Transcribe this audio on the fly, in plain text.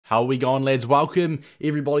How are we going, lads? Welcome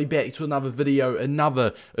everybody back to another video,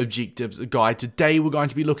 another objectives guide. Today we're going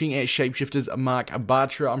to be looking at Shapeshifters Marc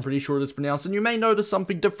Bartra. I'm pretty sure it is pronounced, and you may notice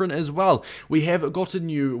something different as well. We have got a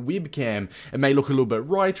new webcam. It may look a little bit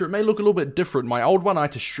right, or it may look a little bit different. My old one I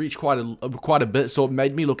had to stretch quite a bit, so it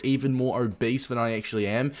made me look even more obese than I actually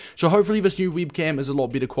am. So hopefully this new webcam is a lot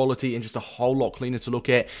better quality and just a whole lot cleaner to look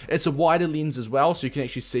at. It's a wider lens as well, so you can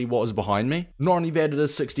actually see what is behind me. Not only that, it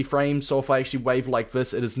is 60 frames, so if I actually wave like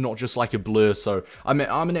this, it is not just like a blur. So I'm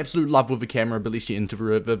in absolute love with the camera, but let's get into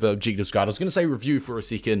the objectives guide. I was going to say review for a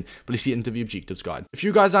second, but let's get into the objectives guide. If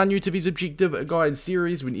you guys are new to these objective guide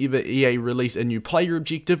series, whenever EA release a new player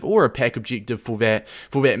objective or a pack objective for that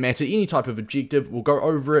matter, any type of objective, we'll go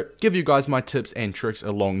over it, give you guys my tips and tricks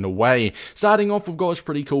along the way. Starting off, we've got this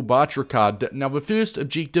pretty cool Bartra card. Now the first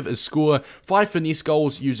objective is score 5 finesse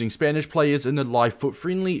goals using Spanish players in a live FUT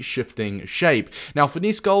Friendly shifting shape. Now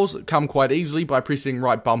finesse goals come quite easily by pressing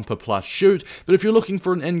right bumper plus shoot, but if you're looking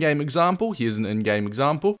for an in-game example, here's an in-game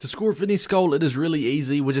example. To score a finesse goal, it is really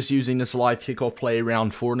easy. We're just using this live kickoff play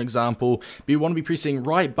around for an example, but you want to be pressing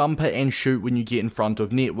right bumper and shoot when you get in front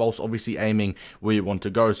of net, whilst obviously aiming where you want to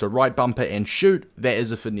go. So right bumper and shoot, that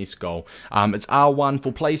is a finesse goal. It's R1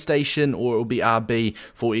 for PlayStation, or it will be RB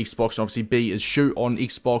for Xbox, and obviously B is shoot on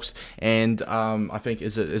Xbox, and I think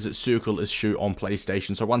is it circle is shoot on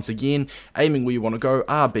PlayStation. So once again, aiming where you want to go,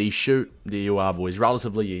 RB shoot, there you are boys,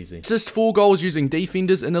 relatively easy. Assist 4 goals using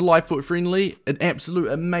defenders in a live FUT Friendly. An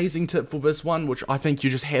absolute amazing tip for this one, which I think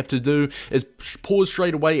you just have to do, is pause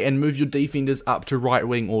straight away and move your defenders up to right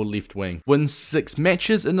wing or left wing. Win 6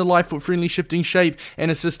 matches in the live FUT Friendly shifting shape,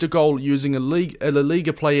 and assist a goal using a La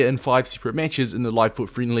Liga player in 5 separate matches in the live FUT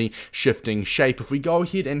Friendly shifting shape. If we go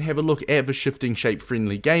ahead and have a look at the shifting shape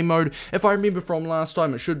friendly game mode, if I remember from last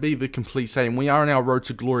time, it should be the complete same. We are in our road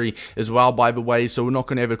to glory as well, by the way, so we're not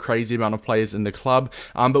going to have a crazy amount of players in the club,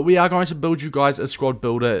 but we are going to build you guys a squad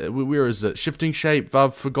builder. Where is it? Shifting shape.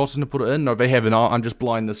 I've forgotten to put it in. No, they haven't. I'm just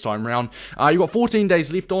blind this time around. You've got 14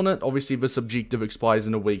 days left on it. Obviously this objective expires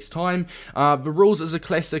in a week's time. The rules is a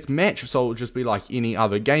classic match, so it'll just be like any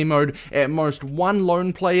other game mode. At most 1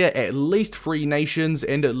 lone player, at least 3 nations,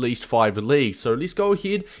 and at least 5 leagues. So let's go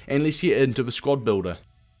ahead and let's get into the squad builder.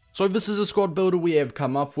 So this is a squad builder we have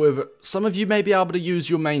come up with. Some of you may be able to use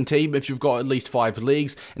your main team if you've got at least 5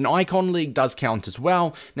 leagues. An icon league does count as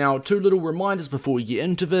well. Now, 2 little reminders before we get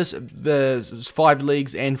into this. The 5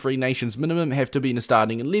 leagues and 3 nations minimum have to be in a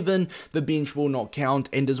starting 11. The bench will not count,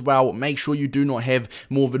 and as well, make sure you do not have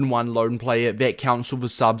more than 1 lone player. That counts for the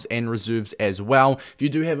subs and reserves as well. If you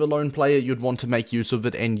do have a lone player, you'd want to make use of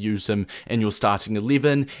it and use him in your starting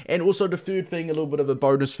 11. And also the third thing, a little bit of a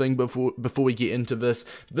bonus thing before we get into this.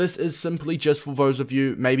 This is simply just for those of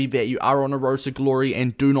you maybe that you are on a road to glory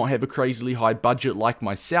and do not have a crazily high budget like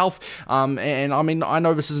myself. And I mean, I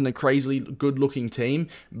know this isn't a crazily good looking team,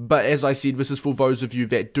 but as I said, this is for those of you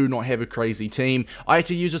that do not have a crazy team. I had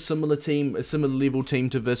to use a similar level team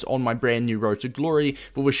to this on my brand new road to glory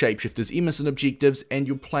for the Shapeshifters Emerson objectives, and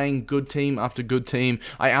you're playing good team after good team.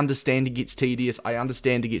 I understand it gets tedious, I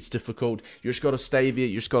understand it gets difficult. You just got to stay there,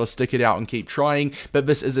 you just got to stick it out and keep trying. But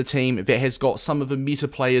this is a team that has got some of the meta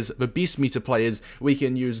players, the best meta players we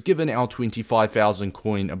can use given our 25,000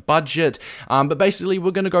 coin budget. But basically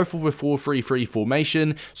we're going to go for the 4-3-3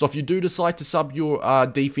 formation. So if you do decide to sub your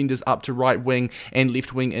defenders up to right wing and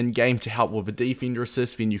left wing in game to help with the defender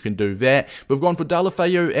assist, then you can do that. We've gone for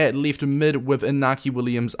Deulofeu at left mid with Inaki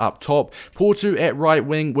Williams up top, Porto at right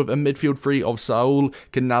wing with a midfield 3 of Saul,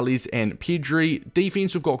 Canales and Pedri.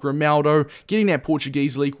 Defense, we've got Grimaldo getting that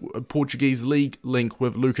Portuguese league link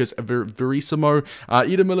with Lucas Verissimo,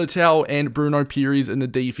 Eder Militao and Bruno Perez in the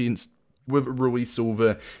defense with Rui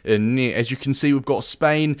Silva in net. As you can see, we've got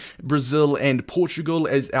Spain, Brazil and Portugal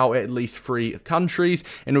as our at least 3 countries,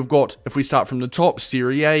 and we've got, if we start from the top,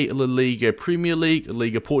 Serie A, La Liga, Premier League,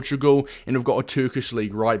 Liga Portugal, and we've got a Turkish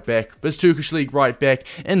league right back. This Turkish league right back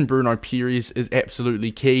in Bruno Perez is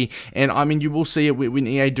absolutely key, and I mean, you will see it when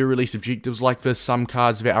EA do release objectives like this. Some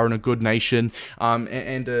cards that are in a good nation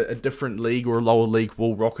and a different league or a lower league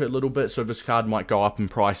will rock it a little bit, so this card might go up in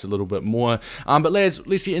price a little bit more. But let's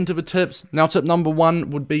get into the tips. Now tip number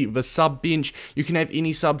 1 would be the sub bench. You can have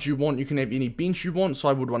any subs you want, you can have any bench you want, so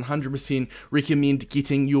I would 100% recommend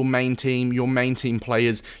getting your main team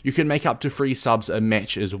players. You can make up to 3 subs a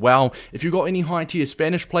match as well. If you've got any high tier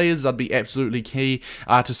Spanish players, that'd be absolutely key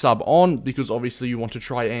to sub on, because obviously you want to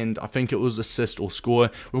try and, I think it was assist or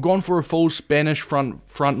score. We've gone for a full Spanish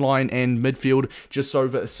front line and midfield, just so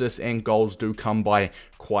that assists and goals do come by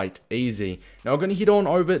quite easy. Now we're going to head on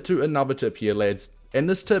over to another tip here, lads. And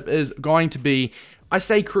this tip is going to be I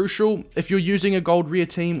say crucial if you're using a gold rare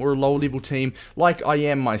team or a low level team like I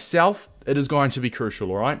am myself. It is going to be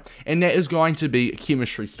crucial, alright? And that is going to be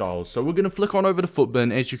chemistry styles. So we're going to flick on over to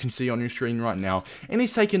FUTBin, as you can see on your screen right now, and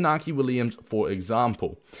he's taken Naki Williams for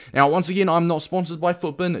example. Now, once again, I'm not sponsored by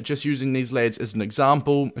FUTBin, just using these lads as an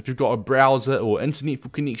example. If you've got a browser or internet for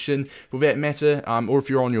connection, for that matter, or if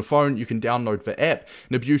you're on your phone, you can download the app.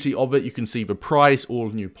 And the beauty of it, you can see the price, all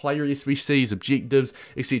new player SBCs, objectives,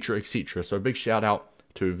 etc, etc. So a big shout out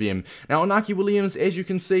to them. Now, on Naki Williams, as you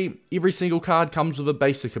can see, every single card comes with a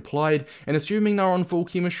basic applied, and assuming they're on full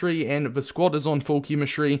chemistry and the squad is on full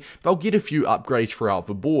chemistry, they'll get a few upgrades throughout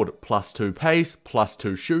the board. +2 pace,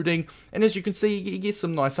 +2 shooting, and as you can see, he gets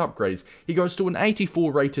some nice upgrades. He goes to an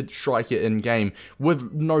 84 rated striker in game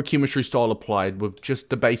with no chemistry style applied, with just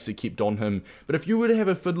the basic kept on him. But if you were to have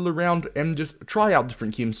a fiddle around and just try out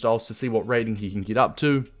different chem styles to see what rating he can get up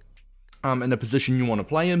to, in a position you want to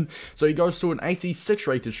play him. So he goes to an 86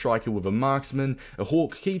 rated striker with a marksman. A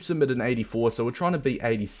hawk keeps him at an 84, so we're trying to beat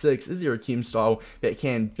 86. Is there a chem style that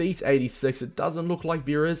can beat 86? It doesn't look like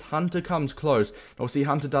there is. Hunter comes close. Obviously,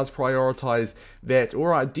 Hunter does prioritize that.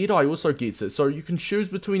 Alright, Deadeye also gets it. So you can choose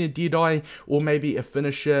between a Deadeye or maybe a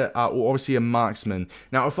finisher, or obviously a marksman.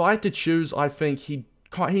 Now, if I had to choose, I think he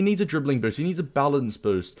needs a dribbling boost, he needs a balance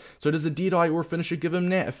boost. So does a Deadeye or a finisher give him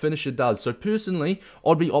that? A finisher does. So personally,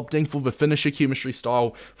 I'd be opting for the finisher chemistry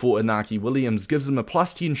style for Naki Williams. Gives him a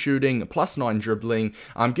 +10 shooting, a +9 dribbling,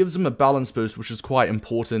 gives him a balance boost, which is quite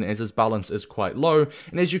important as his balance is quite low.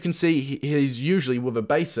 And as you can see, he's usually with a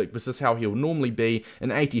basic, this is how he'll normally be,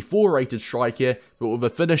 an 84 rated striker, but with a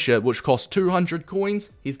finisher, which costs 200 coins,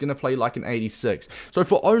 he's going to play like an 86. So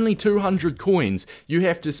for only 200 coins you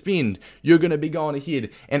have to spend, you're going to be going ahead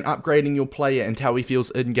and upgrading your player and how he feels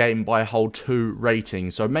in-game by a whole 2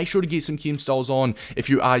 ratings. So make sure to get some chem styles on if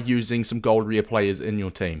you are using some gold rare players in your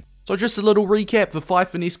team. So just a little recap, the 5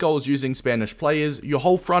 finesse goals using Spanish players, your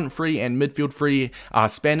whole front three and midfield three are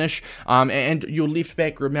Spanish, and your left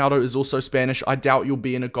back Ronaldo is also Spanish. I doubt you'll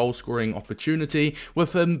be in a goal scoring opportunity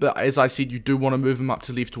with him, but as I said, you do want to move him up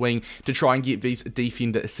to left wing to try and get these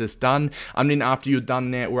defender assists done. Then after you're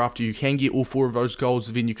done that, or after you can get all 4 of those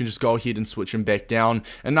goals, then you can just go ahead and switch him back down.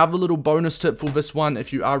 Another little bonus tip for this one,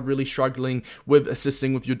 if you are really struggling with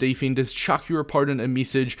assisting with your defenders, chuck your opponent a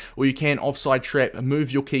message, or you can offside trap,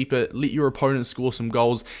 move your keeper, let your opponent score some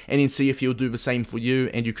goals, and then see if he'll do the same for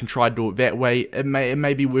you, and you can try to do it that way. It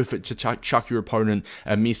may be worth it to chuck your opponent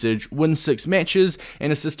a message. Win 6 matches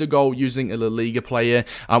and assist a goal using a La Liga player,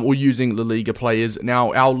 or using La Liga players.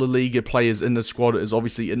 Now, our La Liga players in the squad is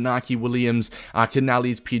obviously Naki Williams,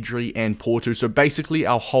 Canales, Pedri, and Porto. So basically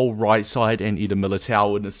our whole right side, and either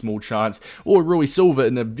Militao in a small chance, or Rui Silva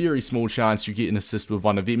in a very small chance you get an assist with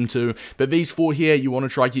one of them two. But these 4 here, you want to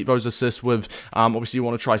try get those assists with. Obviously you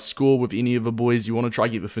want to try score with any of the boys. You want to try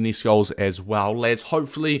get the finesse goals as well, lads.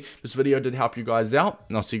 Hopefully this video did help you guys out,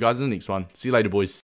 and I'll see you guys in the next one. See you later, boys.